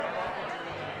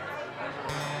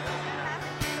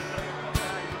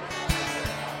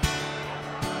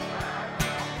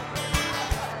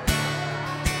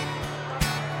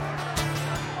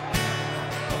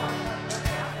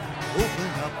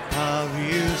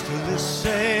ears to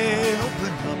listen,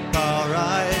 open up our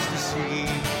eyes to see.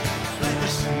 Plant the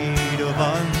seed of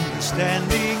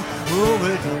understanding, grow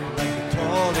it up like the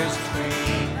tallest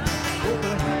tree.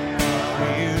 Open up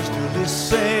our ears to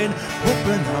listen,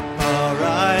 open up our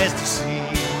eyes to see.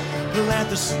 Plant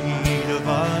the seed of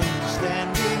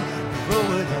understanding,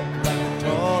 grow it up like the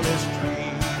tallest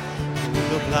tree. To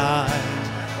the blind,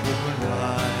 open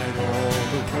wide all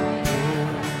the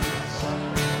windows.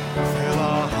 Fill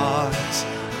our hearts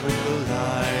with the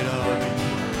light of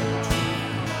your truth.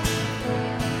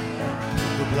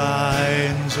 The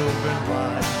blinds open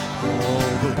wide all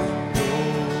the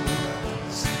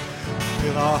windows.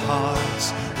 Fill our hearts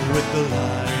with the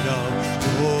light of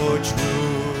your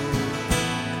truth.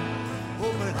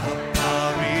 Open up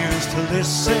our ears to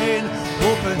listen,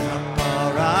 open up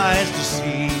our eyes to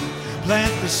see.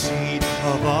 Plant the seed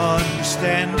of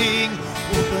understanding,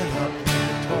 open up the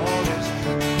tallest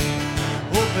tree.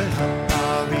 Open up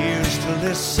our ears to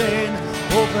listen,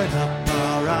 open up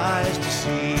our eyes to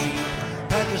see.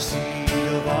 Plant the seed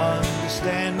of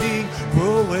understanding,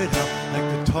 grow it up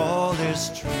like the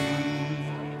tallest tree.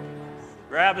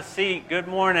 Grab a seat. Good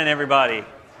morning, everybody.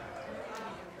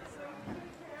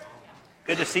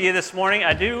 Good to see you this morning.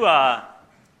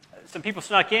 Some people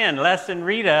snuck in. Les and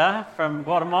Rita from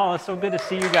Guatemala. So good to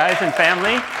see you guys and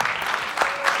family.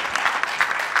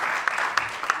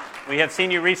 We have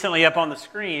seen you recently up on the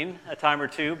screen a time or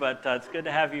two, but it's good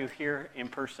to have you here in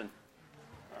person.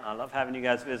 I love having you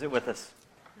guys visit with us.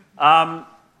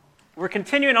 We're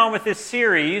continuing on with this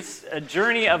series, A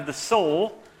Journey of the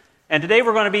Soul. And today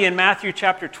we're going to be in Matthew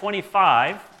chapter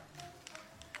 25,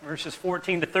 verses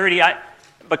 14 to 30.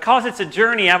 Because it's a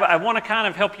journey, I want to kind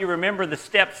of help you remember the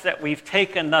steps that we've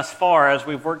taken thus far as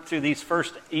we've worked through these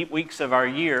first 8 weeks of our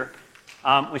year.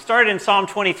 We started in Psalm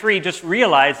 23 just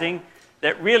realizing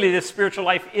that really this spiritual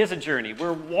life is a journey.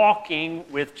 We're walking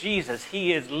with Jesus.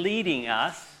 He is leading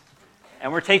us,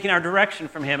 and we're taking our direction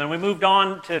from Him. And we moved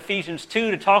on to Ephesians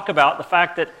 2 to talk about the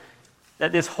fact that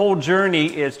this whole journey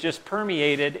is just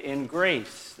permeated in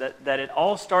grace, that it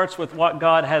all starts with what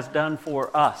God has done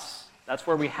for us. That's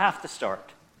where we have to start.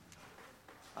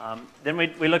 Then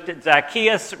we looked at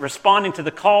Zacchaeus responding to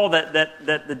the call that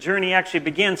the journey actually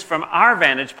begins from our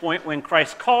vantage point when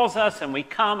Christ calls us and we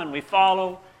come and we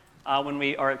follow, when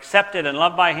we are accepted and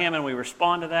loved by Him and we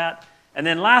respond to that. And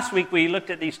then last week we looked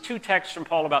at these two texts from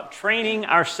Paul about training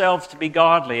ourselves to be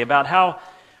godly, about how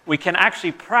we can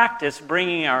actually practice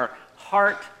bringing our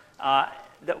heart,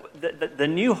 the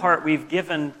new heart we've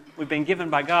been given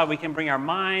by God, we can bring our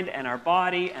mind and our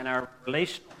body and our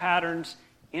relational patterns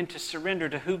into surrender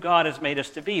to who God has made us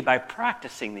to be by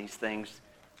practicing these things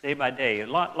day by day. A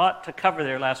lot to cover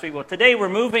there last week. Well, today we're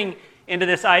moving into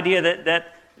this idea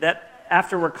that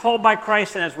after we're called by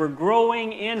Christ and as we're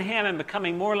growing in Him and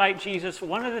becoming more like Jesus,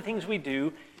 one of the things we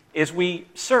do is we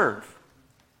serve.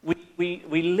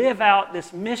 We live out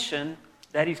this mission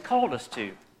that He's called us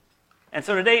to. And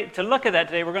so today, to look at that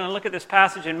today, we're going to look at this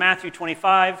passage in Matthew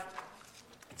 25.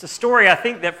 It's a story I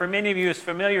think that for many of you is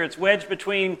familiar. It's wedged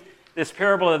between this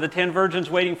parable of the 10 virgins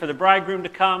waiting for the bridegroom to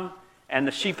come and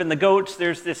the sheep and the goats.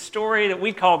 There's this story that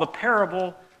we call the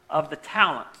parable of the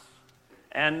talents.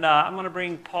 And I'm going to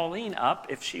bring Pauline up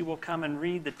if she will come and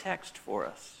read the text for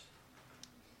us.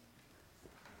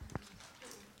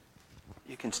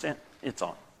 You can stand. It's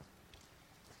on.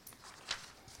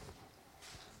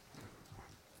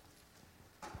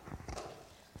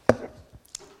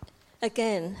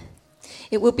 Again,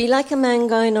 it will be like a man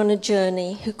going on a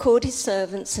journey who called his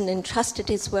servants and entrusted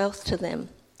his wealth to them.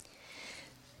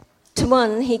 To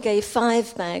one he gave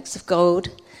 5 bags of gold,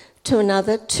 to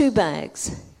another 2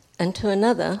 bags, and to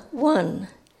another 1,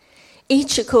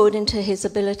 each according to his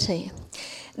ability.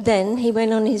 Then he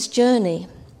went on his journey.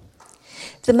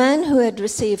 The man who had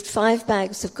received 5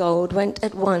 bags of gold went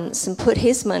at once and put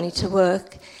his money to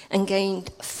work and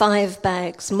gained 5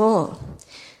 bags more.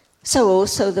 So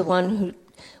also the one who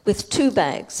with 2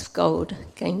 bags of gold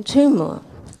gained 2 more.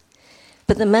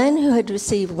 But the man who had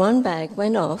received 1 bag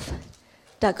went off,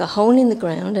 dug a hole in the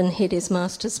ground and hid his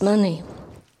master's money.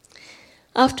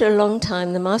 After a long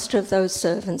time, the master of those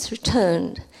servants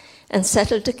returned and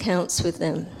settled accounts with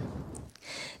them.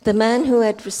 The man who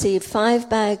had received 5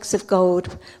 bags of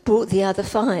gold brought the other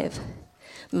 5.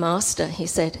 Master, he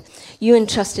said, you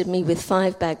entrusted me with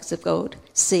 5 bags of gold.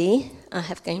 See, I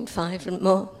have gained 5 and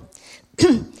more.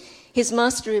 His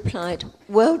master replied,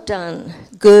 well done,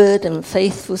 good and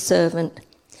faithful servant.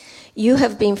 You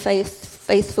have been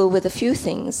faithful with a few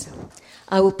things.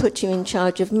 I will put you in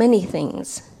charge of many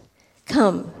things.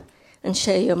 Come and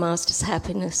share your master's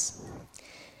happiness.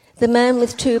 The man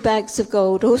with 2 bags of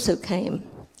gold also came.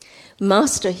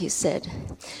 "Master," he said,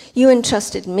 "you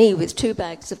entrusted me with 2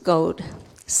 bags of gold.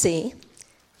 See,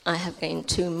 I have gained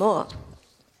 2 more."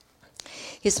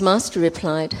 His master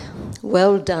replied,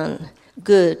 "Well done,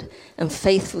 good and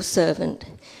faithful servant.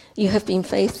 You have been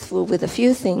faithful with a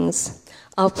few things.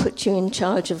 I'll put you in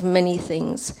charge of many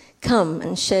things. Come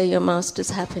and share your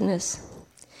master's happiness."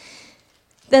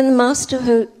 Then the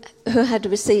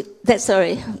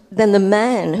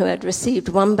man who had received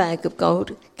 1 bag of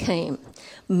gold came.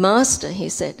 "Master," he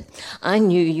said, "I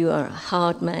knew you are a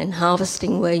hard man,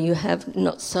 harvesting where you have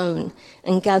not sown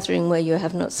and gathering where you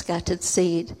have not scattered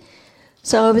seed.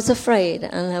 So I was afraid,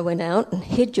 and I went out and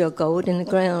hid your gold in the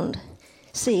ground.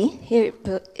 See, here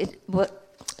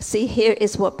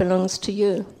is what belongs to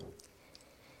you."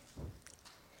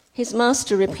 His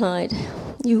master replied,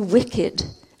 "You wicked,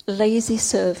 lazy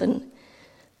servant.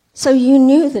 So you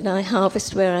knew that I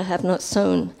harvest where I have not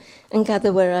sown and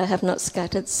gather where I have not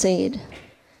scattered seed.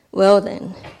 Well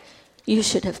then, you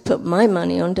should have put my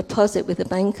money on deposit with the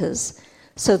bankers,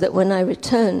 so that when I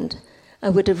returned, I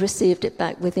would have received it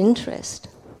back with interest.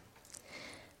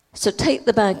 So take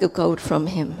the bag of gold from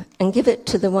him and give it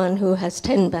to the one who has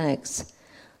 10 bags.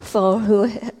 For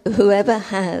whoever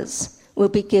has will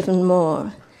be given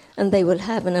more, and they will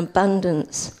have an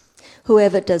abundance.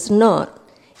 Whoever does not,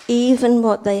 even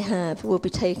what they have will be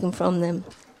taken from them.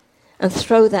 And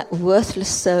throw that worthless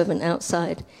servant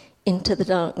outside into the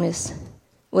darkness,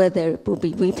 where there will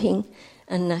be weeping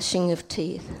and gnashing of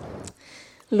teeth."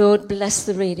 Lord, bless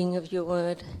the reading of your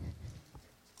word.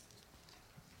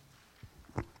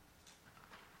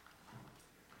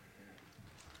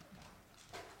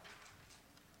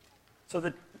 So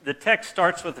the text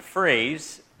starts with the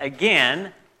phrase,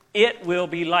 again, "it will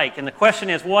be like." And the question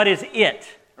is, what is it?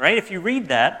 Right? If you read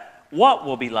that, what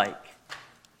will be like?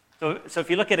 So if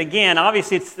you look at again,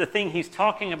 obviously it's the thing he's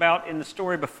talking about in the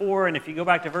story before. And if you go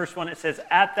back to verse 1, it says,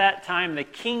 "At that time, the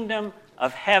kingdom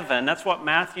of heaven," that's what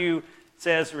Matthew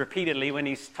says repeatedly when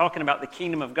he's talking about the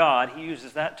kingdom of God. He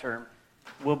uses that term,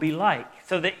 "will be like."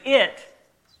 So the it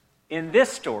in this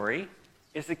story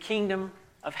is the kingdom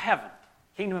of heaven,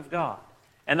 kingdom of God.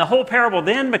 And the whole parable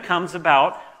then becomes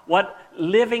about what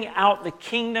living out the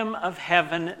kingdom of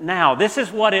heaven now. This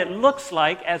is what it looks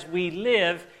like as we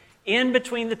live in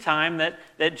between the time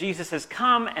that Jesus has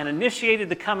come and initiated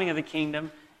the coming of the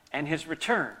kingdom and his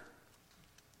return.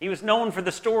 He was known for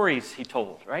the stories he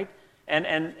told, right?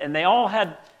 And they all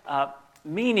had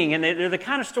meaning, and they're the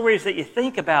kind of stories that you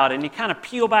think about and you kind of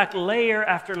peel back layer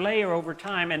after layer over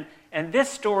time. And this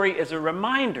story is a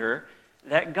reminder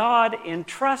that God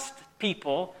entrusts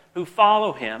people who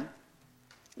follow him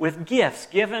with gifts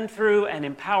given through and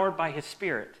empowered by his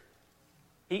Spirit.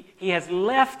 He has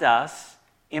left us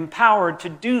empowered to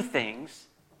do things,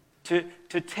 to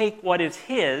take what is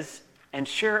his and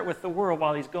share it with the world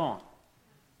while he's gone.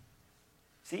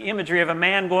 It's the imagery of a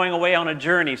man going away on a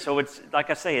journey. So it's, like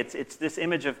I say, it's this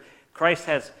image of Christ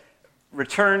has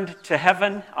returned to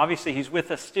heaven. Obviously, he's with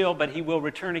us still, but he will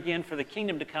return again for the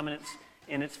kingdom to come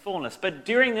in its fullness. But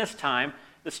during this time,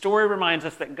 the story reminds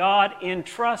us that God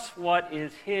entrusts what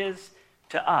is his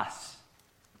to us.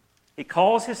 He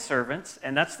calls his servants,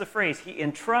 and that's the phrase, he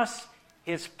entrusts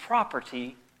his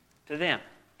property to them.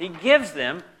 He gives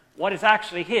them what is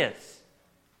actually his.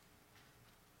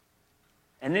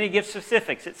 And then he gives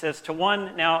specifics. It says to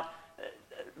one, now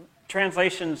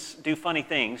translations do funny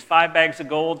things. 5 bags of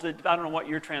gold, I don't know what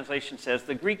your translation says.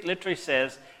 The Greek literally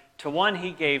says, to one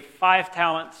he gave 5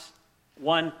 talents,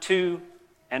 1 2,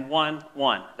 and 1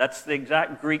 1. That's the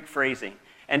exact Greek phrasing.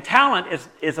 And talent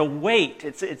is a weight.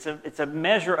 It's a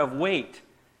measure of weight.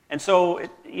 And so,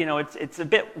 it's a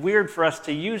bit weird for us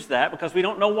to use that because we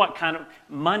don't know what kind of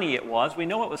money it was. We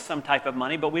know it was some type of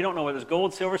money, but we don't know whether it was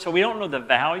gold, silver, so we don't know the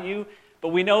value. But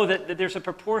we know that there's a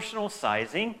proportional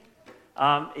sizing.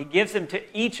 He gives them to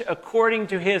each according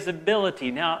to his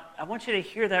ability. Now, I want you to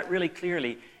hear that really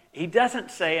clearly. He doesn't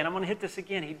say, and I'm going to hit this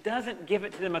again, he doesn't give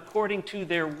it to them according to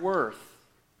their worth.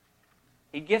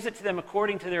 He gives it to them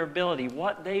according to their ability,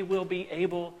 what they will be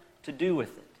able to do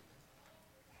with it.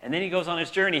 And then he goes on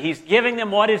his journey. He's giving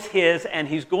them what is his, and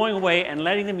he's going away and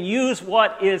letting them use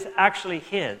what is actually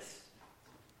his.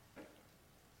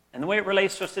 And the way it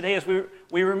relates to us today is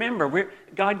we remember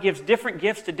God gives different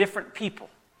gifts to different people.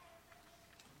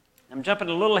 I'm jumping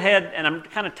a little ahead, and I'm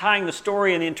kind of tying the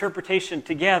story and the interpretation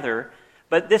together.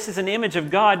 But this is an image of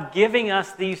God giving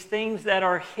us these things that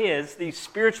are his, these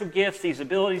spiritual gifts, these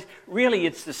abilities. Really,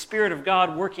 it's the Spirit of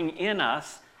God working in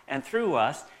us and through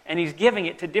us, and he's giving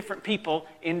it to different people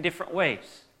in different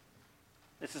ways.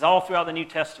 This is all throughout the New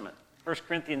Testament. 1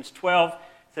 Corinthians 12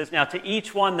 says, now to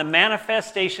each one the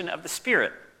manifestation of the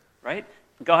Spirit, right?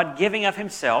 God giving of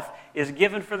himself is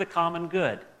given for the common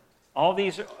good. All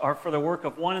these are for the work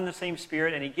of one and the same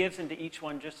Spirit, and he gives into each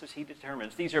one just as he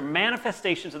determines. These are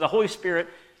manifestations of the Holy Spirit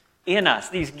in us,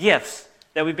 these gifts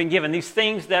that we've been given, these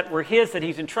things that were his that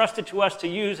he's entrusted to us to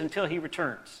use until he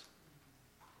returns.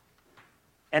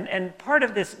 And part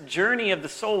of this journey of the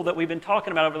soul that we've been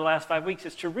talking about over the last 5 weeks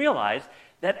is to realize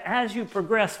that as you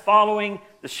progress following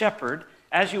the shepherd,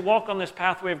 as you walk on this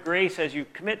pathway of grace, as you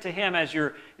commit to him, as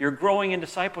you're growing in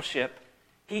discipleship,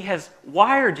 he has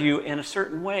wired you in a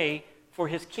certain way for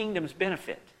his kingdom's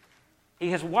benefit.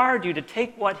 He has wired you to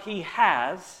take what he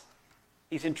has,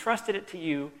 he's entrusted it to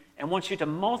you, and wants you to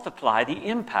multiply the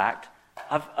impact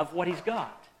of what he's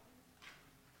got.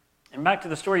 And back to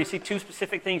the story, you see two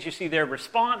specific things. You see their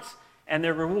response and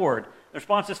their reward. The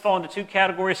responses fall into two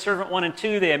categories, servant 1 and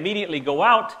 2. They immediately go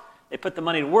out, they put the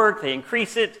money to work, they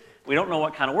increase it. We don't know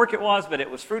what kind of work it was, but it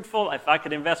was fruitful. If I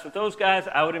could invest with those guys,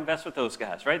 I would invest with those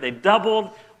guys, right? They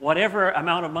doubled whatever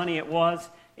amount of money it was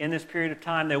in this period of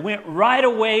time. They went right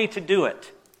away to do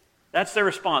it. That's their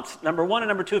response. Number 1 and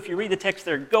number 2, if you read the text,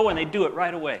 they're go and they do it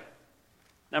right away.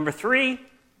 Number 3,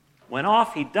 went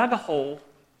off, he dug a hole,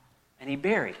 and he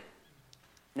buried it.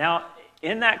 Now,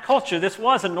 in that culture, this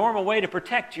was a normal way to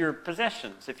protect your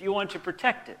possessions, if you want to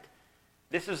protect it.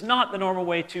 This is not the normal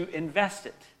way to invest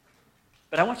it.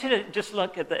 But I want you to just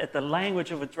look at the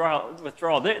language of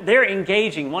withdrawal. They're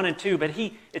engaging 1 and 2, but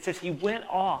it says he went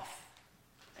off,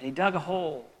 and he dug a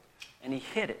hole, and he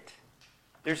hid it.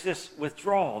 There's this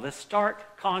withdrawal, this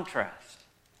stark contrast.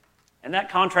 And that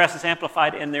contrast is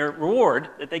amplified in their reward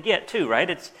that they get too, right?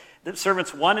 It's the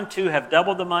servants 1 and 2 have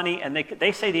doubled the money, and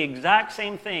they say the exact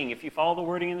same thing if you follow the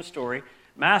wording in the story.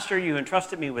 Master, you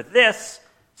entrusted me with this.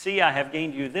 See, I have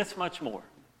gained you this much more.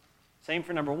 Same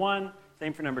for number 1,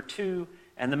 same for number 2.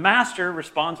 And the master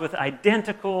responds with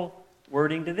identical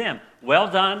wording to them. Well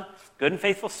done, good and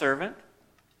faithful servant.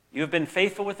 You have been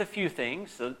faithful with a few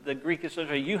things. So the Greek is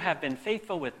literally, you have been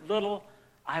faithful with little.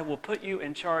 I will put you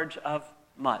in charge of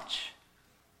much.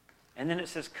 And then it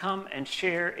says, come and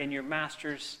share in your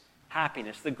master's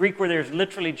happiness. The Greek word there is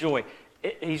literally joy.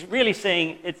 He's really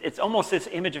saying, it's almost this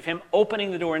image of him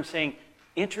opening the door and saying,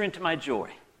 enter into my joy.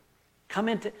 Come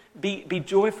into, be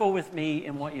joyful with me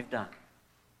in what you've done.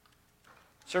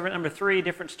 Servant number 3,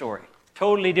 different story.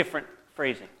 Totally different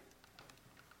phrasing.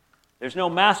 There's no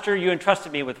master, you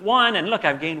entrusted me with 1, and look,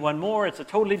 I've gained 1 more. It's a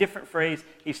totally different phrase.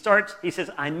 He says,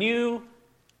 I knew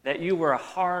that you were a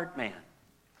hard man.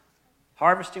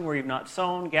 Harvesting where you've not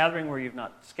sown, gathering where you've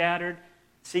not scattered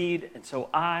seed, and so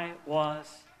I was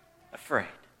afraid.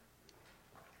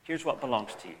 Here's what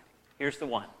belongs to you. Here's the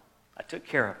one. I took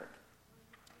care of it.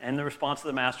 And the response of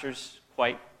the master's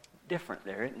quite different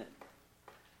there, isn't it?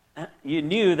 You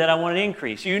knew that I wanted to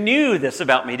increase. You knew this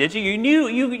about me, did you? You knew,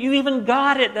 you even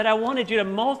got it that I wanted you to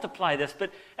multiply this, but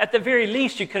at the very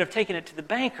least you could have taken it to the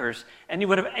bankers and you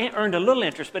would have earned a little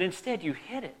interest, but instead you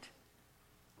hid it.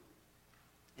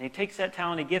 And he takes that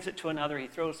talent, he gives it to another, he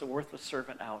throws the worthless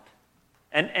servant out.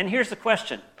 And here's the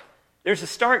question. There's a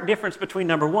stark difference between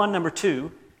number 1, number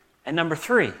 2, and number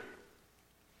 3.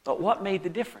 But what made the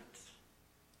difference?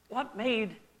 What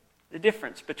made the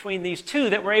difference between these two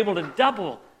that were able to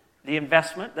double the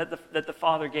investment that the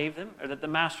father gave them, or that the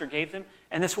master gave them,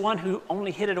 and this one who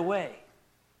only hid it away?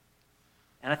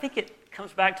 And I think it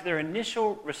comes back to their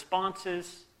initial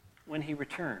responses when he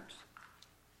returns.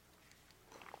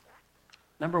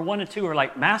 Number 1 and 2 are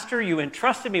like, Master, you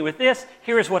entrusted me with this.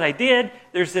 Here is what I did.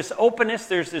 There's this openness,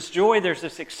 there's this joy, there's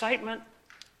this excitement.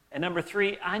 And number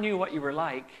 3, I knew what you were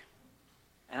like,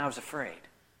 and I was afraid.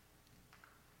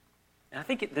 And I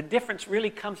think the difference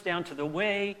really comes down to the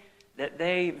way that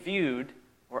they viewed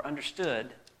or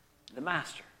understood the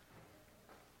master.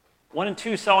 1 and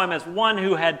 2 saw him as one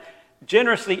who had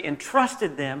generously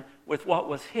entrusted them with what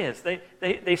was his.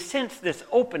 They sensed this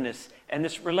openness and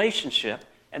this relationship,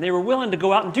 and they were willing to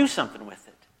go out and do something with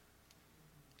it.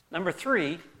 Number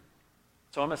 3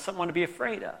 saw him as someone to be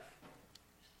afraid of.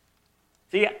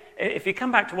 See, if you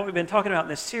come back to what we've been talking about in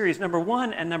this series, number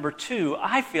 1 and number 2,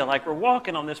 I feel like we're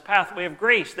walking on this pathway of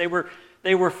grace. They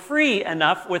were free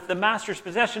enough with the master's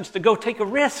possessions to go take a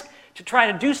risk to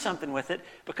try to do something with it,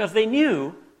 because they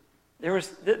knew there was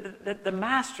that the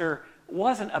master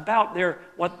wasn't about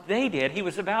what they did. He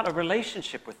was about a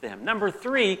relationship with them. Number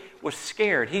 3 was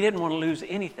scared. He didn't want to lose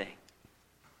anything.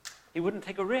 He wouldn't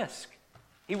take a risk.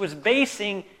 He was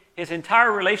basing his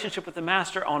entire relationship with the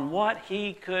master on what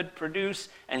he could produce,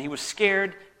 and he was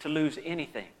scared to lose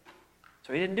anything.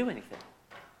 So he didn't do anything.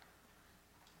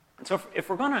 And so if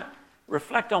we're going to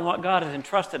reflect on what God has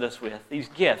entrusted us with, these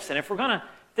gifts, and if we're going to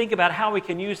think about how we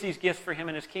can use these gifts for him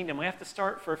and his kingdom, we have to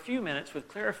start for a few minutes with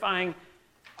clarifying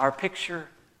our picture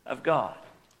of God.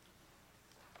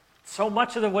 So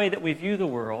much of the way that we view the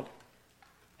world,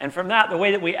 and from that, the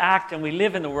way that we act and we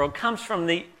live in the world, comes from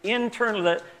the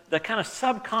internal, the kind of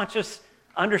subconscious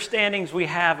understandings we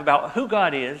have about who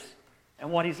God is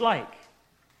and what He's like.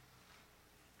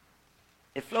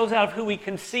 It flows out of who we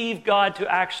conceive God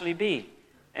to actually be.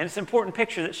 And it's an important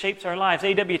picture that shapes our lives.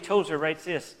 A.W. Tozer writes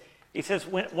this. He says,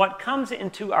 what comes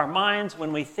into our minds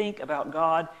when we think about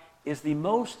God is the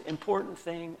most important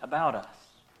thing about us.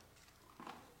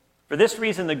 For this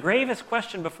reason, the gravest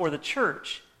question before the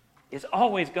church is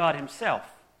always God Himself.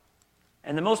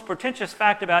 And the most portentous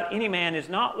fact about any man is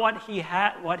not what he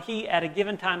at a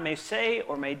given time may say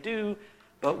or may do,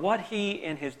 but what he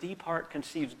in his deep heart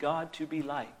conceives God to be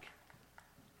like.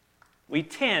 We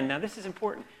tend, now this is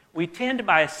important, we tend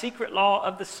by a secret law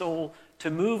of the soul to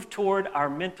move toward our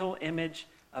mental image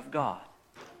of God.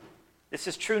 This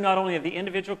is true not only of the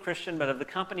individual Christian, but of the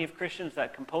company of Christians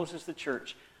that composes the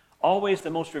church. Always the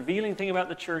most revealing thing about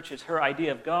the church is her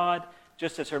idea of God,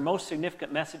 just as her most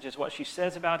significant message is what she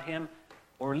says about Him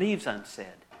or leaves unsaid.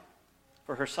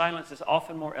 For her silence is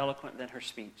often more eloquent than her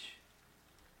speech.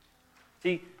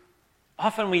 See,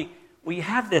 often we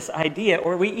have this idea,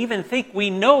 or we even think we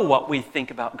know what we think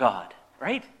about God,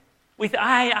 right?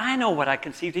 I know what I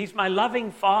conceived. He's my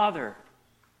loving Father.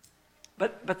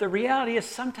 But the reality is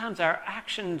sometimes our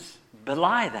actions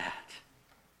belie that.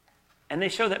 And they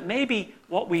show that maybe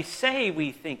what we say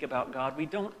we think about God, we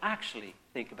don't actually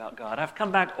think about God. I've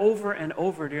come back over and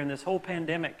over during this whole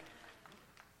pandemic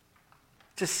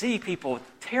to see people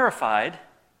terrified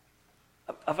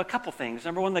of a couple things.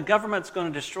 Number one, the government's going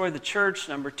to destroy the church.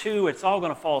 Number two, it's all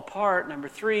going to fall apart. Number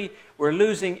three, we're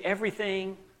losing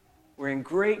everything. We're in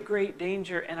great, great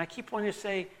danger. And I keep wanting to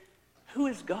say, who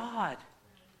is God?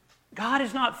 God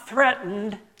is not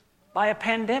threatened by a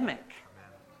pandemic,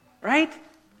 right?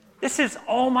 This is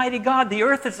Almighty God. The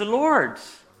earth is the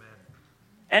Lord's.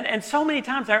 And so many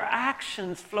times our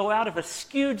actions flow out of a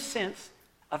skewed sense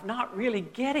of not really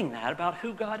getting that about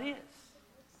who God is.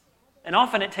 And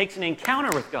often it takes an encounter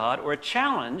with God or a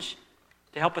challenge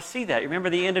to help us see that. You remember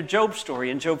the end of Job's story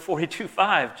in Job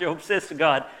 42:5. Job says to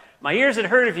God, my ears had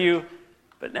heard of you,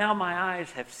 but now my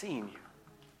eyes have seen you.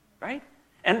 Right?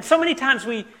 And so many times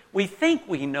we think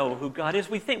we know who God is.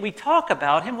 We talk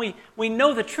about Him. We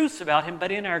know the truths about Him,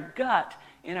 but in our gut,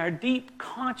 in our deep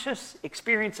conscious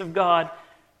experience of God,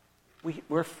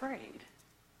 we're afraid.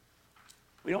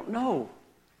 We don't know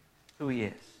who He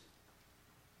is.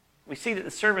 We see that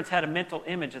the servants had a mental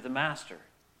image of the master.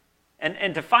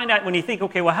 And to find out when you think,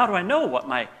 okay, well, how do I know what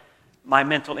my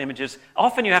mental image is?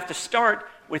 Often you have to start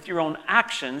with your own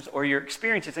actions or your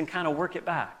experiences and kind of work it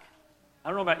back. I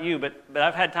don't know about you, but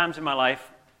I've had times in my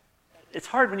life, it's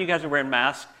hard when you guys are wearing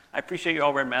masks. I appreciate you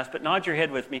all wearing masks, but nod your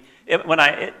head with me when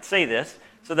I say this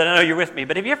so that I know you're with me.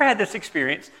 But have you ever had this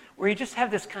experience where you just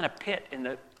have this kind of pit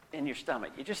in your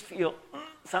stomach? You just feel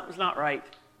something's not right.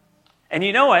 And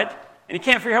you know it, and you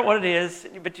can't figure out what it is,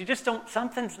 but you just don't,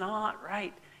 something's not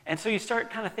right. And so you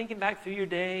start kind of thinking back through your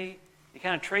day, you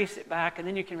kind of trace it back, and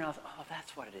then you can realize, oh,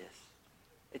 that's what it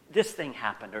is. This thing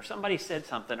happened, or somebody said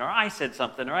something, or I said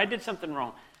something, or I did something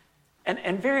wrong.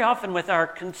 And very often with our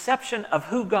conception of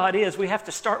who God is, we have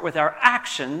to start with our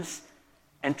actions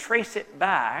and trace it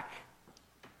back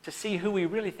to see who we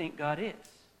really think God is.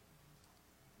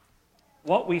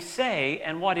 What we say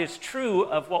and what is true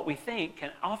of what we think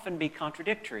can often be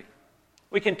contradictory.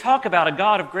 We can talk about a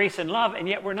God of grace and love, and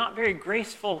yet we're not very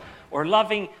graceful or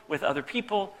loving with other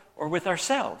people or with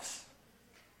ourselves.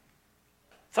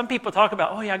 Some people talk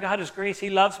about, oh yeah, God is grace, He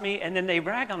loves me, and then they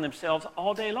brag on themselves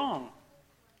all day long.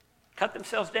 Cut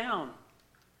themselves down.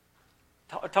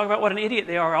 Talk about what an idiot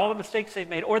they are, all the mistakes they've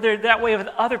made. Or they're that way with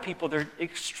other people. They're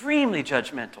extremely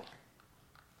judgmental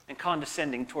and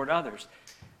condescending toward others.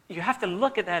 You have to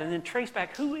look at that and then trace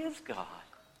back, who is God?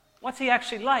 What's He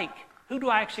actually like? Who do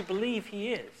I actually believe He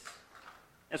is?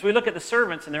 As we look at the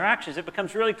servants and their actions, it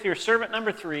becomes really clear. Servant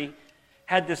number 3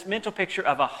 had this mental picture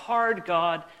of a hard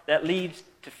God that leads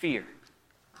to fear.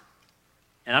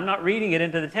 And I'm not reading it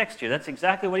into the text here. That's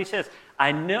exactly what he says.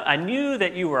 I knew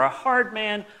that you were a hard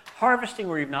man, harvesting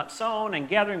where you've not sown and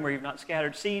gathering where you've not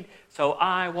scattered seed, so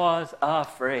I was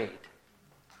afraid.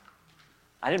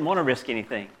 I didn't want to risk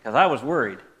anything because I was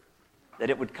worried that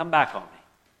it would come back on me.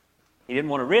 He didn't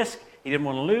want to risk, he didn't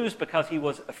want to lose because he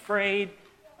was afraid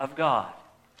of God.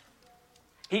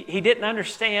 He didn't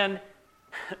understand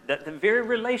that the very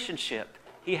relationship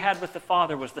he had with the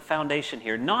Father was the foundation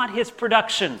here, not his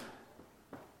production,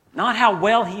 not how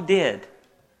well he did,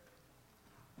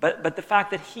 but the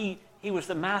fact that he was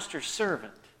the master's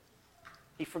servant.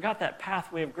 He forgot that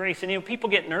pathway of grace. And people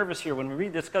get nervous here when we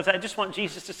read this because I just want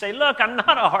Jesus to say, look, I'm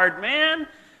not a hard man.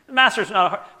 The master's not a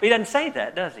hard... But he doesn't say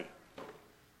that, does he?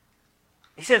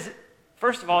 He says,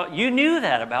 first of all, you knew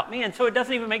that about me, and so it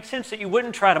doesn't even make sense that you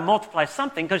wouldn't try to multiply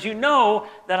something because you know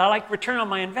that I like return on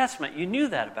my investment. You knew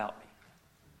that about me.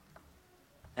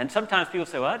 And sometimes people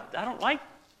say, well, I don't like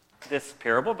this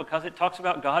parable because it talks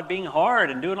about God being hard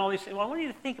and doing all these things. Well, I want you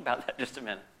to think about that just a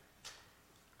minute.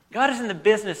 God is in the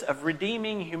business of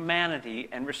redeeming humanity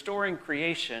and restoring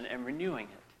creation and renewing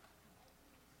it.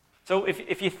 So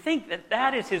if you think that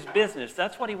that is his business,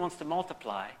 that's what he wants to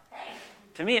multiply.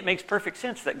 To me, it makes perfect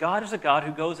sense that God is a God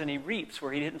who goes and he reaps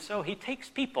where he didn't sow. He takes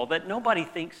people that nobody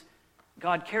thinks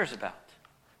God cares about.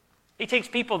 He takes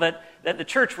people that the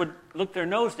church would look their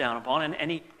nose down upon,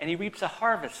 and he reaps a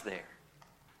harvest there.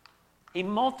 He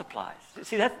multiplies.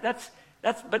 See,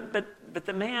 but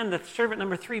the man, the servant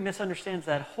number 3, misunderstands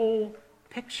that whole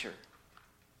picture.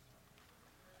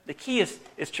 The key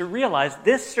is to realize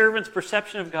this servant's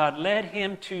perception of God led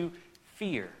him to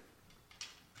fear.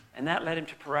 And that led him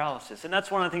to paralysis. And that's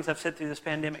one of the things I've said through this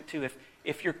pandemic too.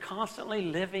 If you're constantly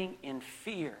living in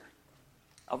fear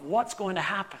of what's going to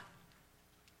happen,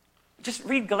 just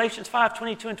read Galatians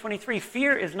 5:22 and 23.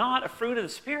 Fear is not a fruit of the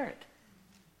Spirit.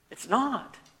 It's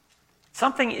not.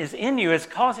 Something is in you is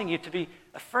causing you to be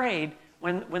afraid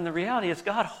when the reality is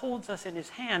God holds us in his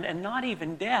hand, and not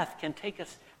even death can take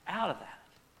us out of that.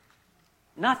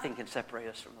 Nothing can separate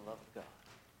us from the love of God.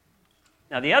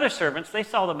 Now the other servants, they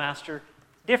saw the master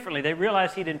differently. They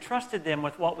realized he'd entrusted them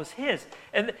with what was his,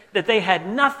 and that they had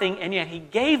nothing, and yet he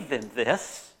gave them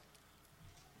this.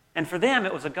 And for them,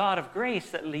 it was a God of grace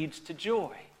that leads to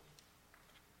joy.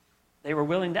 They were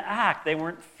willing to act. They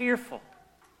weren't fearful.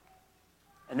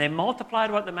 And they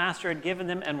multiplied what the master had given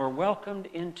them and were welcomed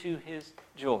into his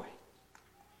joy.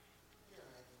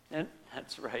 And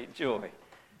that's right, joy.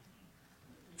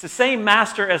 It's the same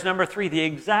master as number 3, the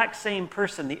exact same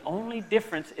person. The only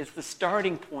difference is the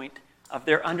starting point of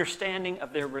their understanding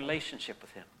of their relationship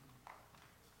with him.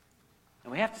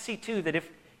 And we have to see, too, that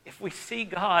if we see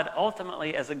God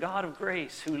ultimately as a God of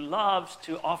grace who loves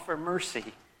to offer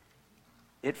mercy,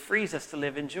 it frees us to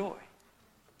live in joy.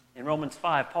 In Romans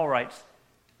 5, Paul writes,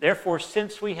 therefore,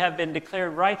 since we have been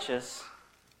declared righteous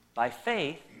by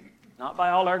faith, not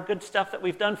by all our good stuff that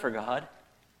we've done for God,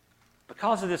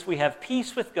 because of this we have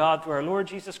peace with God through our Lord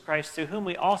Jesus Christ, through whom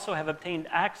we also have obtained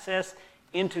access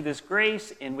into this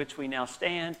grace in which we now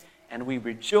stand, and we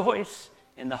rejoice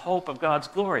in the hope of God's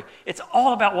glory. It's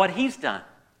all about what he's done.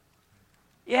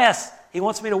 Yes, he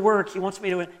wants me to work.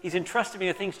 He's entrusted me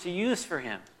with things to use for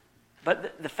him.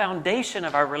 But the foundation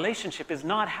of our relationship is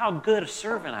not how good a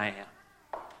servant I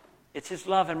am. It's his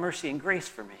love and mercy and grace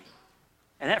for me.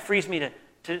 And that frees me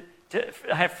to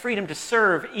have freedom to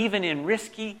serve even in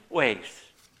risky ways.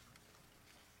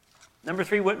 Number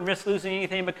 3 wouldn't risk losing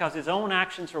anything because his own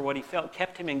actions or what he felt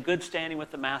kept him in good standing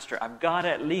with the master. I've got to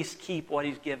at least keep what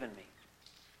he's given me.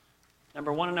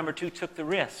 Number 1 and number 2 took the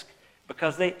risk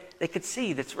because they could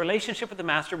see this relationship with the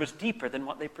master was deeper than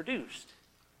what they produced.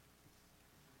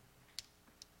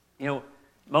 You know,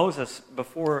 Moses,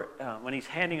 before when he's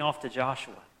handing off to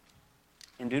Joshua,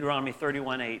 in Deuteronomy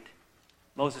 31:8,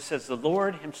 Moses says, the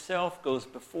Lord himself goes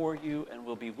before you and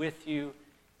will be with you.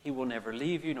 He will never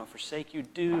leave you nor forsake you.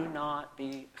 Do not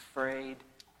be afraid.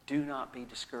 Do not be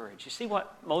discouraged. You see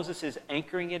what Moses is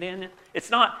anchoring it in? It's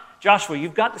not, Joshua,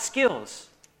 you've got the skills.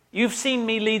 You've seen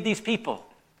me lead these people.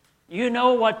 You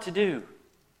know what to do.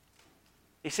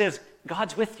 He says,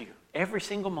 God's with you every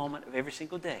single moment of every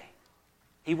single day.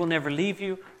 He will never leave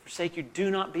you, forsake you.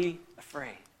 Do not be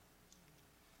afraid.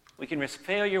 We can risk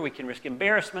failure. We can risk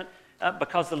embarrassment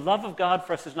because the love of God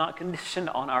for us is not conditioned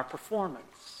on our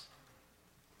performance.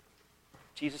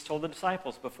 Jesus told the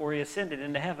disciples before he ascended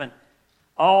into heaven,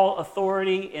 all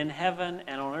authority in heaven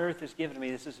and on earth is given to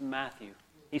me. This is Matthew.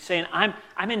 He's saying, I'm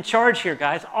in charge here,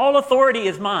 guys. All authority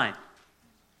is mine.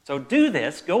 So do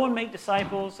this. Go and make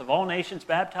disciples of all nations,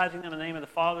 baptizing them in the name of the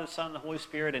Father, the Son, and the Holy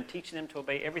Spirit, and teaching them to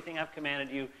obey everything I've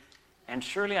commanded you. And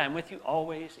surely I'm with you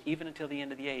always, even until the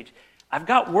end of the age. I've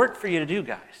got work for you to do,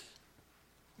 guys.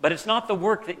 But it's not the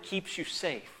work that keeps you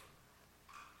safe.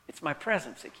 It's my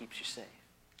presence that keeps you safe.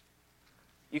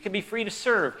 You can be free to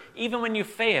serve, even when you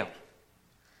fail,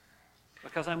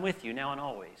 because I'm with you now and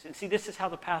always. And see, this is how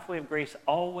the pathway of grace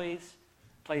always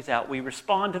plays out. We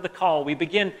respond to the call. We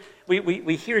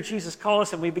hear Jesus call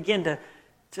us, and we begin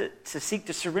to seek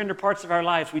to surrender parts of our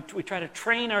lives. We try to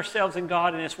train ourselves in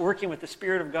God, and it's working with the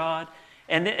Spirit of God.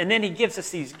 And then he gives us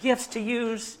these gifts to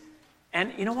use.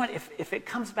 And you know what? If it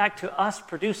comes back to us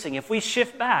producing, if we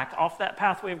shift back off that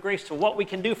pathway of grace to what we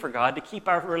can do for God to keep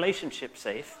our relationship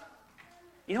safe,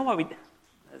 You know why we,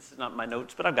 this is not my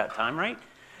notes, but I've got time, right?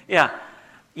 Yeah.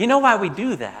 You know why we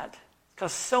do that?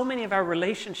 Because so many of our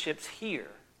relationships here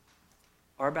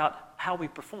are about how we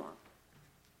perform.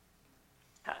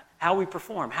 How we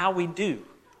perform, how we do.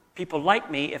 People like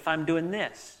me if I'm doing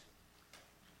this.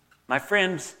 My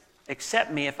friends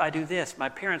accept me if I do this. My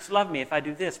parents love me if I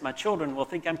do this. My children will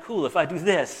think I'm cool if I do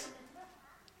this.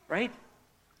 Right?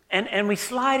 And we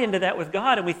slide into that with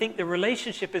God, and we think the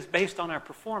relationship is based on our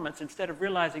performance instead of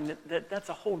realizing that that's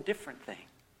a whole different thing.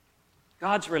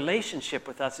 God's relationship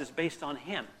with us is based on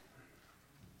Him.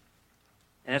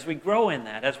 And as we grow in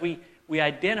that, as we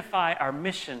identify our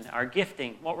mission, our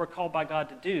gifting, what we're called by God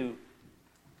to do,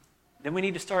 then we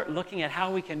need to start looking at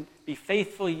how we can be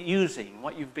faithfully using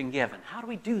what you've been given. How do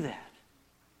we do that?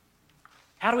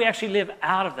 How do we actually live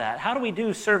out of that? How do we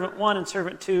do servant 1 and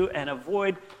servant 2 and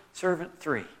avoid servant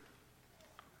 3?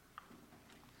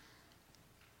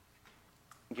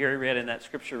 Gary read in that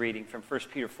scripture reading from 1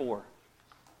 Peter 4.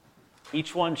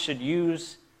 Each one should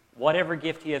use whatever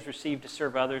gift he has received to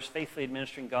serve others, faithfully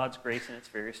administering God's grace in its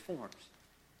various forms.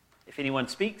 If anyone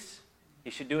speaks, he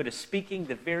should do it as speaking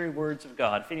the very words of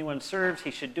God. If anyone serves,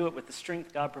 he should do it with the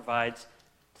strength God provides,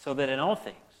 so that in all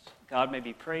things God may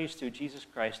be praised through Jesus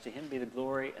Christ. To Him be the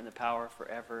glory and the power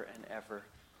forever and ever.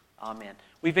 Amen.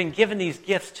 We've been given these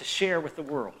gifts to share with the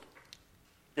world.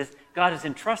 God has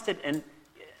entrusted, and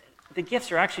the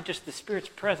gifts are actually just the Spirit's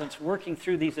presence working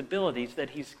through these abilities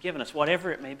that He's given us,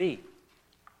 whatever it may be.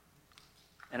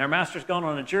 And our Master's gone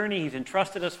on a journey. He's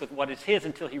entrusted us with what is His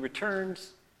until He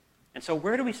returns. And so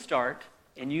where do we start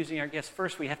in using our gifts?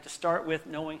 First, we have to start with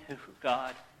knowing who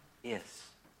God is.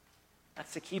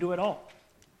 That's the key to it all.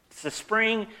 It's the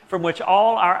spring from which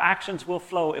all our actions will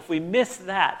flow. If we miss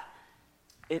that,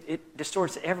 it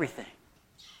distorts everything.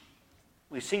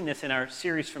 We've seen this in our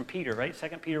series from Peter, right?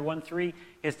 2 Peter 1:3.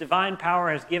 His divine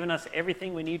power has given us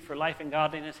everything we need for life and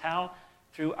godliness. How?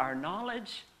 Through our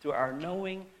knowledge, through our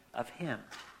knowing of Him,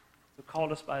 who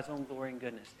called us by His own glory and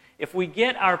goodness. If we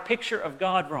get our picture of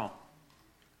God wrong,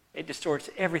 it distorts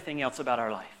everything else about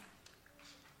our life.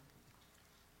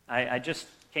 I just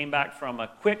came back from a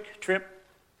quick trip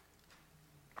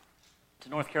to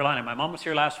North Carolina. My mom was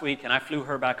here last week, and I flew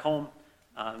her back home.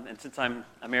 And since I'm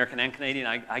American and Canadian,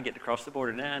 I get to cross the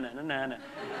border.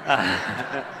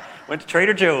 Went to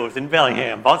Trader Joe's in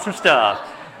Bellingham, bought some stuff.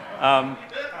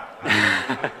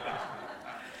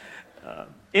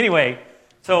 Anyway,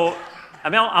 so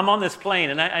I'm on this plane,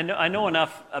 and I know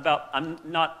enough about.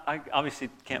 I obviously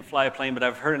can't fly a plane, but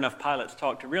I've heard enough pilots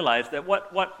talk to realize that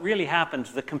what really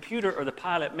happens, the computer or the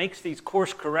pilot makes these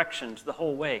course corrections the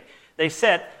whole way. They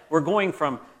we're going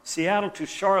from Seattle to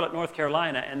Charlotte, North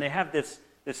Carolina, and they have this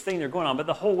thing they're going on, but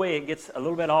the whole way it gets a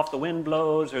little bit off, the wind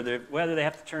blows, or the weather, they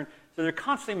have to turn. So they're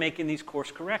constantly making these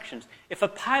course corrections. If a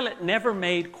pilot never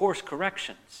made course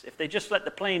corrections, if they just let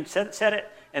the plane set it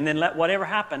and then let whatever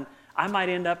happen, I might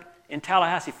end up in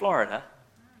Tallahassee, Florida,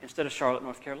 instead of Charlotte,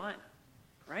 North Carolina,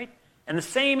 right? And the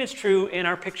same is true in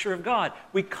our picture of God.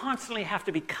 We constantly have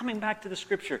to be coming back to the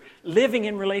Scripture, living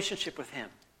in relationship with Him,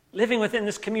 living within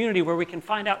this community where we can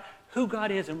find out who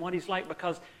God is and what He's like,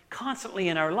 because constantly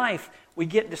in our life we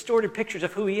get distorted pictures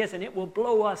of who He is, and it will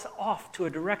blow us off to a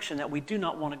direction that we do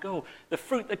not want to go. The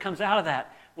fruit that comes out of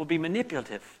that will be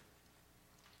manipulative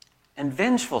and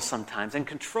vengeful sometimes and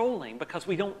controlling, because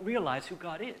we don't realize who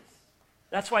God is.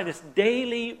 That's why this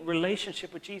daily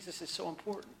relationship with Jesus is so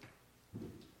important.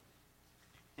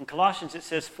 In Colossians it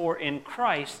says, "For in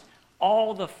Christ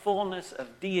all the fullness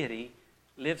of deity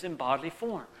lives in bodily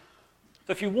form."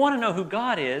 So if you want to know who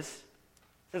God is,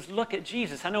 it says look at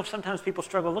Jesus. I know sometimes people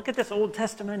struggle. Look at this Old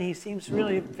Testament. He seems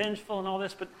really vengeful and all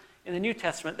this, but in the New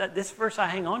Testament, this verse, I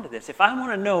hang on to this. If I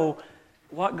want to know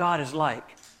what God is like,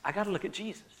 I got to look at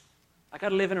Jesus. I got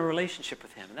to live in a relationship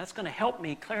with Him, and that's going to help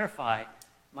me clarify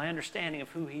my understanding of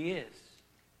who He is.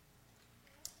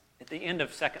 At the end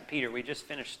of 2 Peter, we just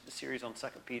finished the series on 2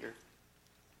 Peter.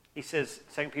 He says,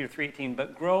 2 Peter 3:18,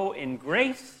 "But grow in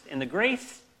grace, in the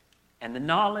grace and the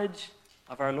knowledge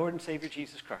of our Lord and Savior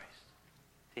Jesus Christ.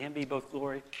 To Him be both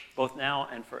glory, both now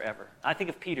and forever." I think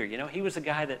of Peter. He was a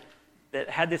guy that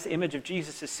had this image of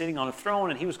Jesus as sitting on a throne,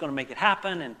 and he was going to make it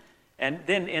happen. And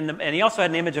then and he also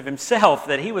had an image of himself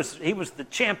that he was the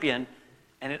champion,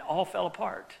 and it all fell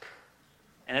apart.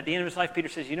 And at the end of his life, Peter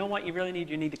says, you know what you really need?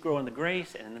 You need to grow in the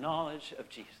grace and in the knowledge of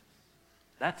Jesus.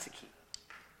 That's the key.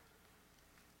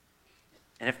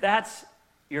 And if that's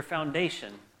your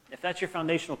foundation, if that's your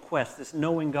foundational quest, this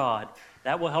knowing God,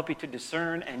 that will help you to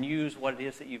discern and use what it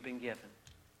is that you've been given.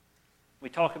 We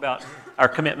talk about our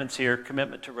commitments here,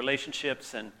 commitment to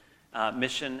relationships and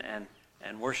mission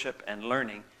and worship and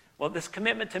learning. Well, this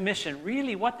commitment to mission,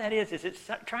 really what that is it's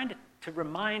trying to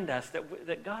remind us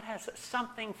that God has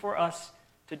something for us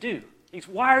to do. He's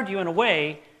wired you in a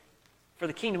way for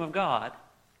the kingdom of God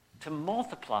to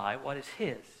multiply what is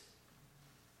his.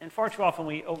 And far too often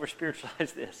we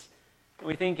over-spiritualize this.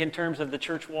 We think in terms of the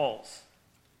church walls.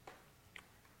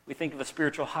 We think of a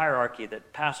spiritual hierarchy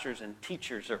that pastors and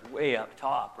teachers are way up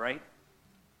top, right?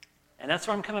 And that's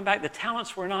where I'm coming back. The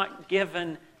talents were not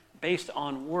given based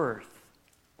on worth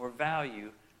or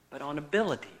value, but on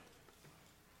ability.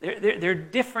 They're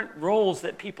different roles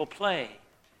that people play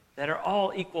that are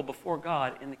all equal before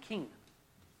God in the kingdom.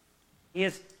 He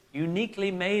has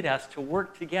uniquely made us to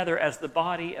work together as the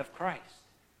body of Christ.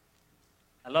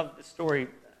 I love the story. I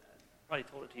probably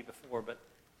told it to you before, but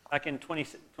back in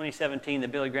 2017, the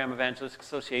Billy Graham Evangelistic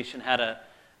Association had a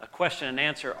question and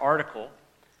answer article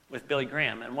with Billy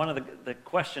Graham. And one of the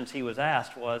questions he was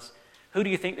asked was, who do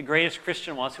you think the greatest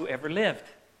Christian was who ever lived?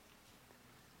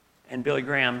 And Billy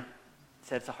Graham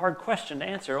said, it's a hard question to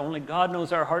answer. Only God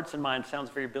knows our hearts and minds. Sounds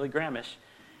very Billy Grahamish.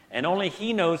 And only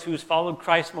he knows who's followed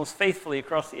Christ most faithfully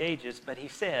across the ages. But he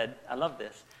said, I love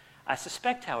this, I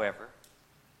suspect, however,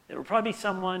 there will probably be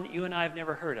someone you and I have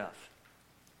never heard of.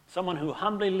 Someone who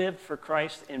humbly lived for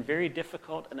Christ in very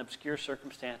difficult and obscure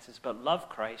circumstances, but loved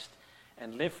Christ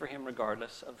and lived for him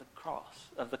regardless of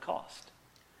the cost.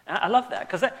 And I love that,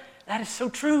 because that is so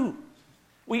true.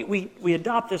 We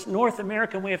adopt this North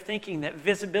American way of thinking that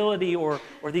visibility or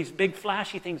these big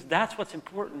flashy things, that's what's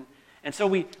important. And so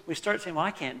we start saying, well,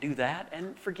 I can't do that,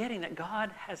 and forgetting that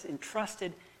God has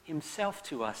entrusted himself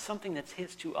to us, something that's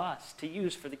his to us, to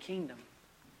use for the kingdom.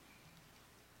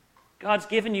 God's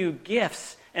given you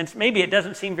gifts, and maybe it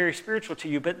doesn't seem very spiritual to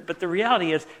you, but the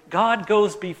reality is God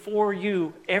goes before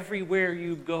you everywhere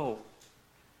you go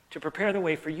to prepare the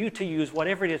way for you to use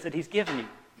whatever it is that he's given you.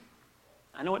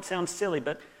 I know it sounds silly,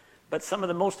 but some of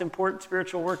the most important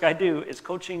spiritual work I do is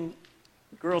coaching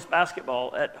girls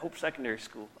basketball at Hope Secondary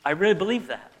School. I really believe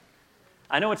that.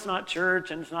 I know it's not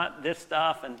church and it's not this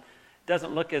stuff and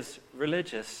doesn't look as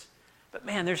religious, but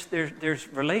man, there's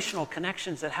relational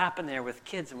connections that happen there with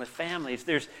kids and with families.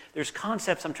 There's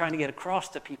concepts I'm trying to get across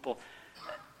to people.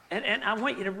 And I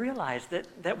want you to realize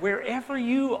that wherever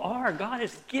you are, God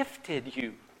has gifted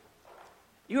you.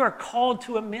 You are called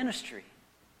to a ministry.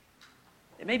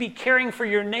 It may be caring for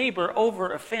your neighbor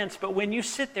over a fence, but when you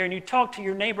sit there and you talk to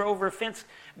your neighbor over a fence,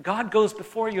 God goes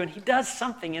before you and he does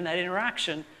something in that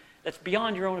interaction that's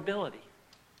beyond your own ability.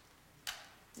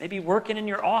 Maybe working in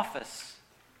your office,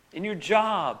 in your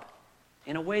job,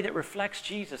 in a way that reflects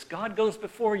Jesus. God goes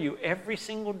before you every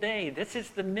single day. This is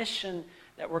the mission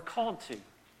that we're called to.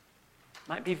 It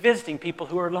might be visiting people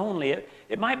who are lonely.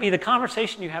 It might be the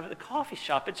conversation you have at the coffee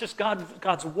shop. It's just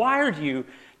God's wired you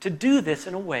to do this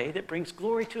in a way that brings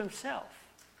glory to himself.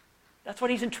 That's what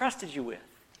he's entrusted you with.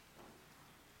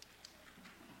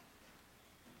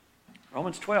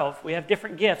 Romans 12, we have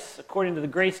different gifts according to the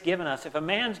grace given us. If a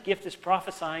man's gift is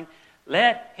prophesying,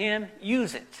 let him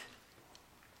use it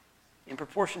in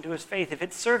proportion to his faith. If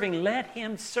it's serving, let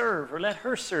him serve or let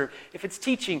her serve. If it's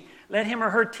teaching, let him or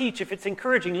her teach. If it's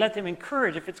encouraging, let them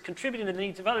encourage. If it's contributing to the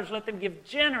needs of others, let them give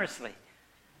generously.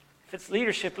 If it's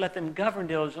leadership, let them govern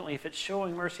diligently. If it's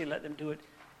showing mercy, let them do it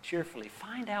cheerfully.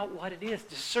 Find out what it is.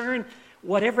 Discern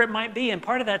whatever it might be. And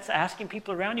part of that's asking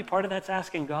people around you. Part of that's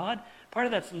asking God. Part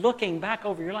of that's looking back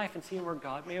over your life and seeing where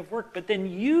God may have worked. But then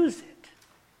use it.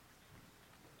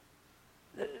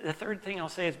 The third thing I'll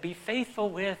say is be faithful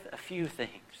with a few things.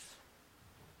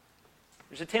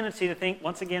 There's a tendency to think,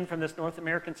 once again, from this North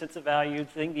American sense of value, to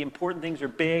think the important things are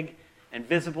big and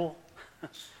visible.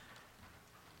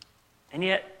 And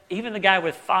yet, even the guy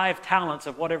with 5 talents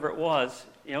of whatever it was,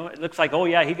 it looks like, oh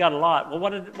yeah, he got a lot. Well,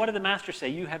 what did the master say?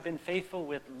 You have been faithful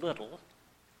with little.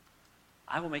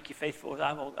 I will make you faithful.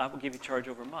 I will give you charge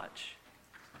over much.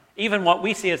 Even what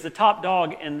we see as the top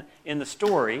dog in the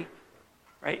story,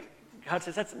 right? God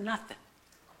says, that's nothing.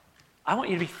 I want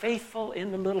you to be faithful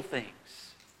in the little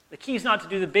things. The key is not to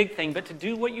do the big thing, but to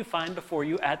do what you find before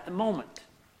you at the moment.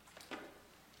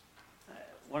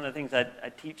 One of the things I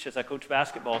teach as I coach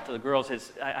basketball to the girls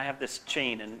is I have this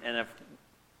chain, and I've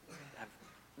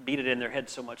beat it in their head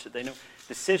so much that they know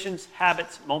decisions,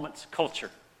 habits, moments,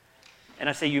 culture. And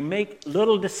I say you make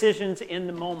little decisions in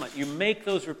the moment. You make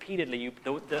those repeatedly.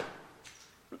 The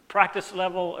practice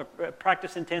level, or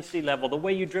practice intensity level, the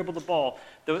way you dribble the ball,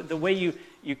 the way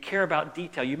you care about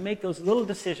detail. You make those little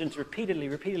decisions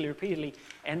repeatedly,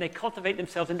 and they cultivate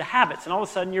themselves into habits, and all of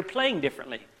a sudden you're playing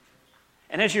differently.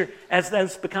 And as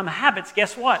those become habits,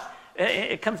 guess what?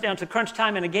 It comes down to crunch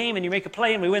time in a game, and you make a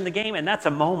play, and we win the game, and that's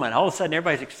a moment. All of a sudden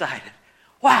everybody's excited.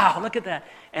 Wow, look at that.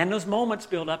 And those moments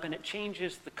build up, and it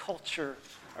changes the culture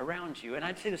around you. And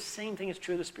I'd say the same thing is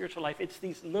true of the spiritual life. It's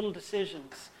these little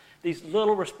decisions, these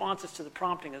little responses to the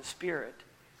prompting of the Spirit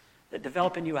that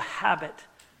develop in you a habit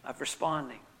of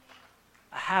responding,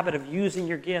 a habit of using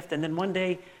your gift. And then one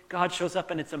day, God shows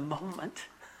up, and it's a moment.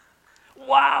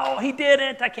 Wow, he did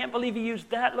it. I can't believe he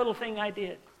used that little thing I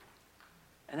did.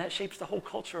 And that shapes the whole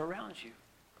culture around you.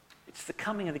 It's the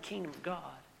coming of the kingdom of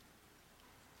God.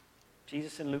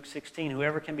 Jesus in Luke 16,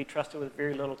 whoever can be trusted with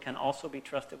very little can also be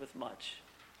trusted with much.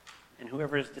 And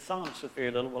whoever is dishonest with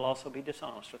very little will also be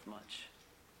dishonest with much.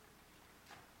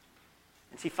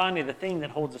 And see, finally, the thing that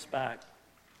holds us back,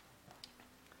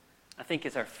 I think,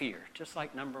 is our fear, just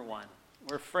like number one.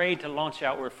 We're afraid to launch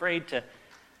out. We're afraid to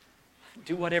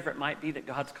do whatever it might be that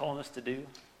God's calling us to do.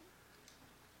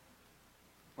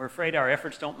 We're afraid our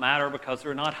efforts don't matter because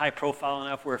they're not high profile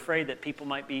enough. We're afraid that people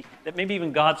might be, that maybe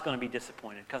even God's going to be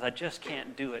disappointed because I just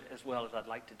can't do it as well as I'd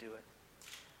like to do it.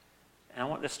 And I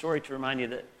want this story to remind you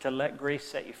that to let grace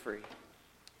set you free.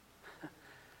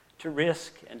 To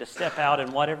risk and to step out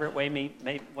in whatever way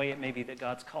it may be that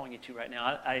God's calling you to right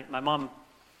now. My mom,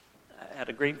 I had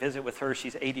a great visit with her.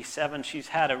 She's 87. She's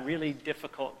had a really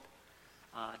difficult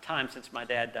time since my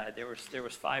dad died. There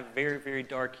was 5 very, very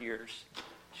dark years.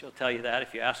 She'll tell you that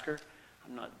if you ask her.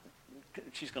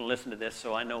 She's going to listen to this,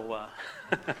 so I know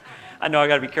I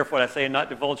got to be careful what I say and not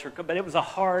divulge her. But it was a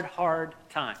hard, hard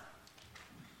time.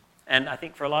 And I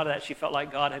think for a lot of that, she felt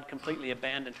like God had completely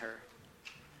abandoned her.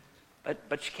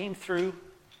 But she came through.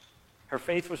 Her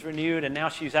faith was renewed, and now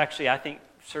she's actually, I think,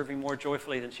 serving more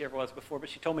joyfully than she ever was before. But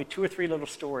she told me 2 or 3 little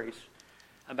stories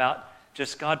about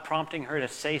just God prompting her to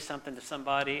say something to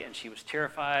somebody, and she was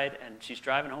terrified, and she's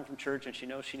driving home from church, and she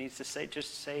knows she needs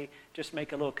to just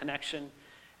make a little connection.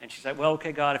 And she's like, well,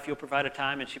 okay, God, if you'll provide a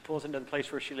time. And she pulls into the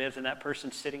place where she lives, and that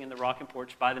person's sitting in the rocking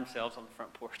porch by themselves on the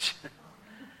front porch.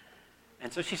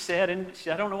 And so she said,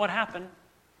 I don't know what happened.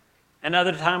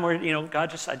 Another time where, I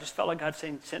just felt like God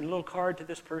saying, send a little card to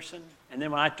this person. And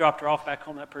then when I dropped her off back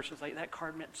home, that person's like, that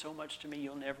card meant so much to me,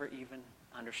 you'll never even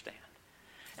understand.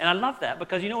 And I love that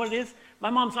because you know what it is? My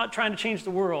mom's not trying to change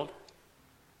the world.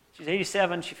 She's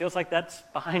 87. She feels like that's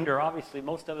behind her, obviously.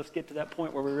 Most of us get to that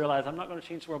point where we realize, I'm not going to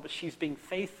change the world, but she's being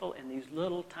faithful in these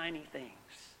little tiny things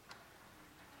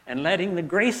and letting the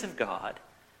grace of God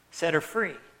set her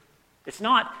free. It's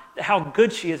not how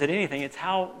good she is at anything. It's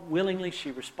how willingly she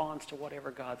responds to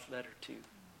whatever God's led her to.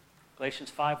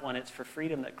 Galatians 5:1, it's for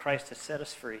freedom that Christ has set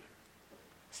us free.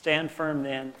 Stand firm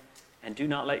then, and do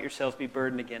not let yourselves be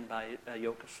burdened again by a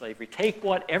yoke of slavery. Take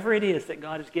whatever it is that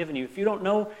God has given you. If you don't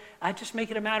know, I just make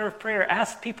it a matter of prayer.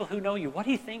 Ask people who know you, what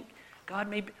do you think God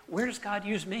may be? Where does God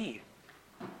use me?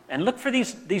 And look for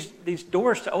these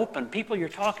doors to open, people you're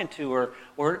talking to,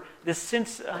 or this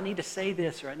sense, I need to say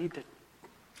this, or I need to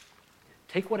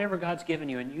take whatever God's given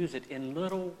you and use it in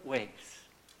little ways.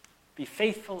 Be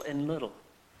faithful in little,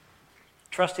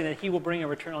 trusting that he will bring a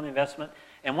return on the investment.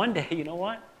 And one day, you know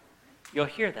what? You'll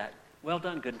hear that. Well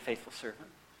done, good and faithful servant.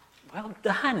 Well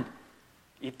done.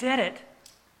 You did it.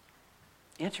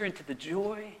 Enter into the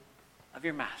joy of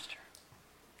your master.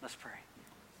 Let's pray.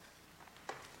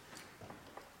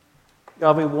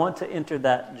 God, we want to enter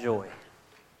that joy.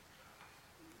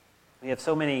 We have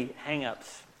so many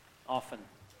hang-ups often.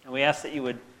 And we ask that you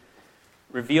would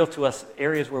reveal to us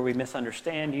areas where we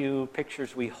misunderstand you,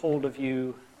 pictures we hold of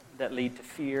you that lead to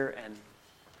fear and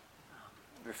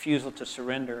refusal to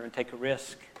surrender and take a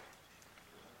risk.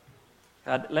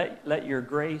 God, let your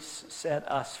grace set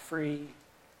us free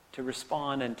to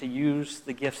respond and to use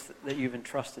the gifts that you've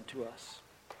entrusted to us.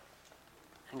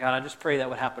 And God, I just pray that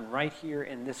would happen right here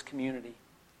in this community.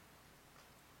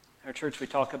 In our church, we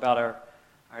talk about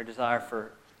our desire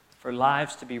for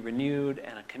lives to be renewed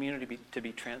and a community to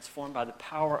be transformed by the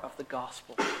power of the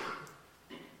gospel.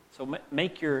 So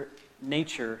make your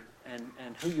nature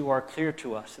and who you are clear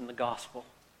to us in the gospel.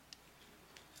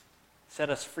 Set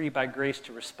us free by grace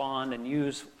to respond and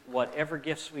use whatever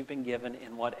gifts we've been given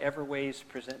in whatever ways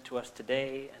present to us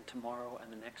today and tomorrow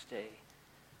and the next day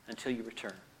until you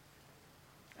return.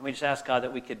 And we just ask, God,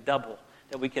 that we could double,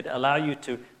 that we could allow you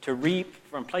to reap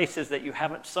from places that you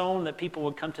haven't sown, that people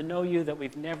would come to know you, that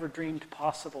we've never dreamed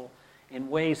possible, in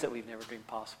ways that we've never dreamed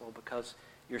possible, because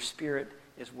your Spirit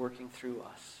is working through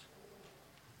us.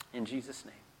 In Jesus'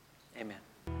 name, amen.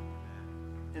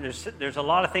 And there's a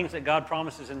lot of things that God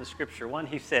promises in the Scripture. One,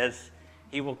 he says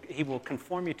he will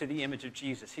conform you to the image of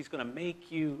Jesus. He's going to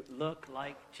make you look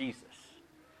like Jesus.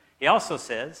 He also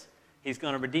says he's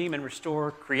going to redeem and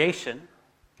restore creation.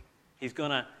 He's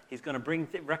going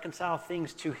to reconcile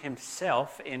things to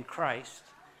himself in Christ.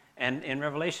 And in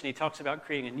Revelation, he talks about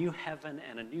creating a new heaven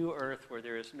and a new earth where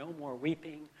there is no more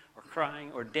weeping or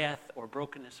crying or death or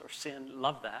brokenness or sin.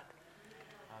 Love that.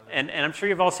 And I'm sure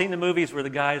you've all seen the movies where the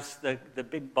guys, the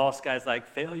big boss guy's like,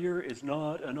 failure is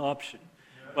not an option.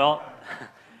 Well,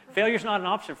 failure's not an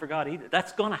option for God either.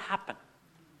 That's going to happen.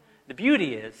 The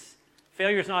beauty is,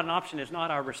 failure is not an option, is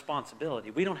not our responsibility.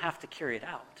 We don't have to carry it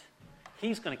out.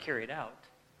 He's going to carry it out.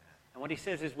 And what he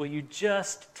says is, will you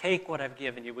just take what I've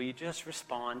given you? Will you just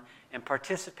respond and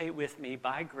participate with me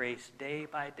by grace day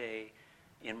by day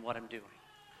in what I'm doing?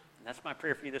 And that's my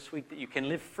prayer for you this week, that you can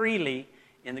live freely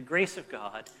in the grace of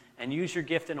God and use your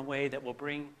gift in a way that will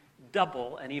bring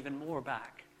double and even more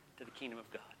back to the kingdom of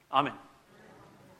God. Amen.